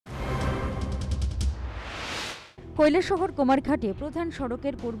কৈলাসহর কুমারঘাটে প্রধান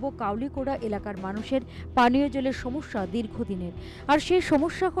সড়কের পূর্ব কাউলিকোড়া এলাকার মানুষের পানীয় জলের সমস্যা দীর্ঘদিনের। আর সেই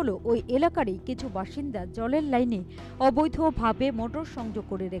সমস্যা হলো ওই এলাকারই কিছু বাসিন্দা জলের লাইনে অবৈধভাবে মোটর সংযোগ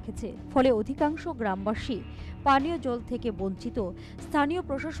করে রেখেছে। ফলে অধিকাংশ গ্রামবাসী পানীয় জল থেকে বঞ্চিত। স্থানীয়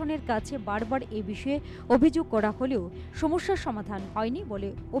প্রশাসনের কাছে বারবার এ বিষয়ে অভিযোগ করা হলেও সমস্যার সমাধান হয়নি বলে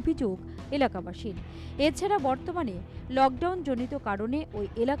অভিযোগ এলাকাবাসীর। এছাড়া বর্তমানে লকডাউনজনিত কারণে ওই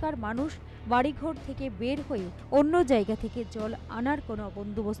এলাকার মানুষ বাড়িঘর থেকে বের হয়ে অন্য জায়গা থেকে জল আনার কোনো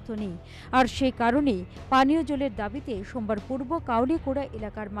বন্দোবস্ত নেই। আর সে কারণে পানীয় জলের দাবিতে সোমবার পূর্ব কাউলিকোড়া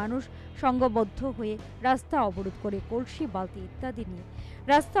এলাকার মানুষ সংঘবদ্ধ হয়ে রাস্তা অবরোধ করে কলসি, বালতি ইত্যাদি নিয়ে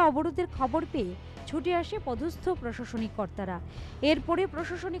রাস্তা অবরোধের খবর পেয়ে ছুটে আসে পদস্থ প্রশাসনিক কর্তারা। এরপরে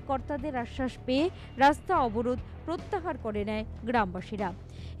প্রশাসনিক কর্তাদের আশ্বাস পেয়ে রাস্তা অবরোধ প্রত্যাহার করে নেয় গ্রামবাসীরা।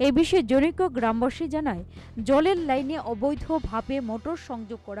 এই বিষয়ে জনৈক গ্রামবাসী জানায়, জলের লাইনে অবৈধভাবে মোটর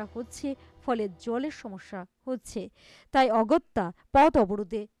সংযোগ করা হচ্ছে, ফলে জলের সমস্যা হচ্ছে, তাই অগত্যা পথ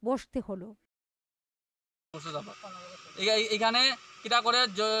অবরোধে বসতে হলো। এখানে কিটা করে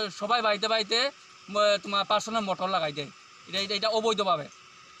সবাই বাড়িতে বাড়িতে তোমার পার্সোনাল মোটর লাগাই দেয়। এটা অবৈধভাবে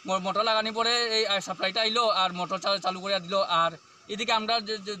মোটর লাগানোর পরে এই সাপ্লাইটা আইলো আর মোটর চালু করে দিল। আর এদিকে আমরা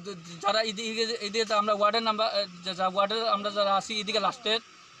যারা এদিকে আমরা ওয়ার্ডের নাম্বার ওয়ার্ডের আমরা যারা আছি এদিকে লাস্টের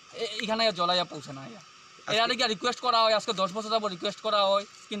এখানে জলাইয়া পৌঁছে না। এরা রিকোয়েস্ট করা হয়, আজকে 10 বছর যাবো রিকোয়েস্ট করা হয়,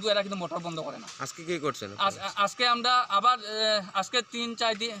 কিন্তু এরা কিন্তু মোটর বন্ধ করে না। আজকে কি করছেন? আজকে আমরা আবার আজকে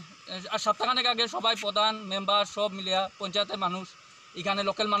 3-4 দিন সপ্তাহখানেক আগে সবাই প্রধান মেম্বার সব মিলিয়া পঞ্চায়েতের মানুষ এখানে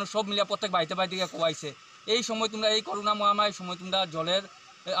লোকাল মানুষ সব মিলিয়া প্রত্যেক বাড়িতে বাড়িতে কোয়াইছে এই সময় তোমরা এই করোনা মহামারীর সময় তোমরা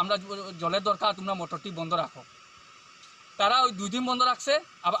জলের দরকার, তোমরা মোটরটি বন্ধ রাখো। তারা ওই 2 দিন বন্ধ রাখছে,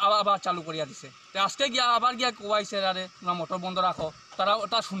 আবার চালু করিয়া দিছে। আজকে গিয়া আবার গিয়া কোয়াইছে আরে তোমরা মোটর বন্ধ রাখো, তারা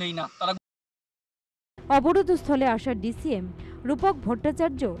ওটা শুনেই না। তারা অবরোধস্থলে আসা ডিসিএম রূপক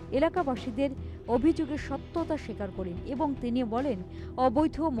ভট্টাচার্য এলাকাবাসীদের অভিযোগের সত্যতা স্বীকার করেন এবং তিনি বলেন,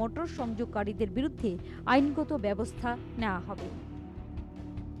 অবৈধ মোটর সংযোগকারীদের বিরুদ্ধে আইনগত ব্যবস্থা নেওয়া হবে।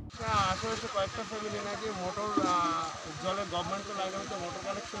 আশেপাশে কয়েকটা ফ্যামিলি নাকি মোটর জলের গভর্নমেন্টের লাইনে মোটর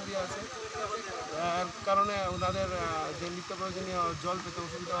কানেকশন দিয়ে আছে, এর কারণে ওনাদের যে নিত্য প্রয়োজনীয় জল পেতে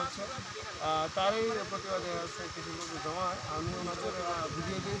অসুবিধা হচ্ছে। তারই প্রতিবাদে আছে কিছু লোক জমা হয়। আমি ওনাদের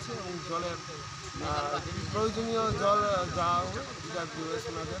বুঝিয়ে দিয়েছি এবং জলের প্রয়োজনীয় জল যা ডিওএস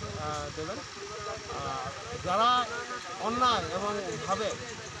ওনাদের দেবেন। যারা অন্যায় এবং ভাবে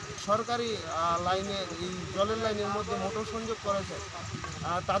সরকারি লাইনের এই জলের লাইনের মধ্যে মোটর সংযোগ করেছে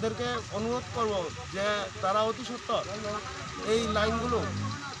তাদেরকে অনুরোধ করব যে তারা অতি সত্বর এই লাইনগুলো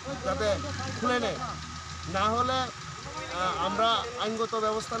যাতে খুলে নেয়, না হলে আমরা আইনগত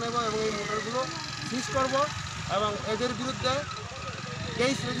ব্যবস্থা নেব এবং এই মোটরগুলো সিজ করব এবং এদের বিরুদ্ধে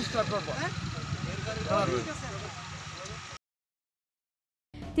কেস রেজিস্টার করব।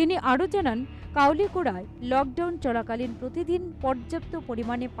 তিনি আরও জানান, কাউলিকোড়ায় লকডাউন চলাকালীন প্রতিদিন পর্যাপ্ত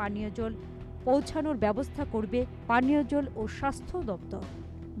পরিমাণে পানীয় জল পৌঁছানোর ব্যবস্থা করবে পানীয় জল ও স্বাস্থ্য দপ্তর।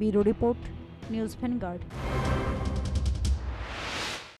 Bureau report, news vanguard.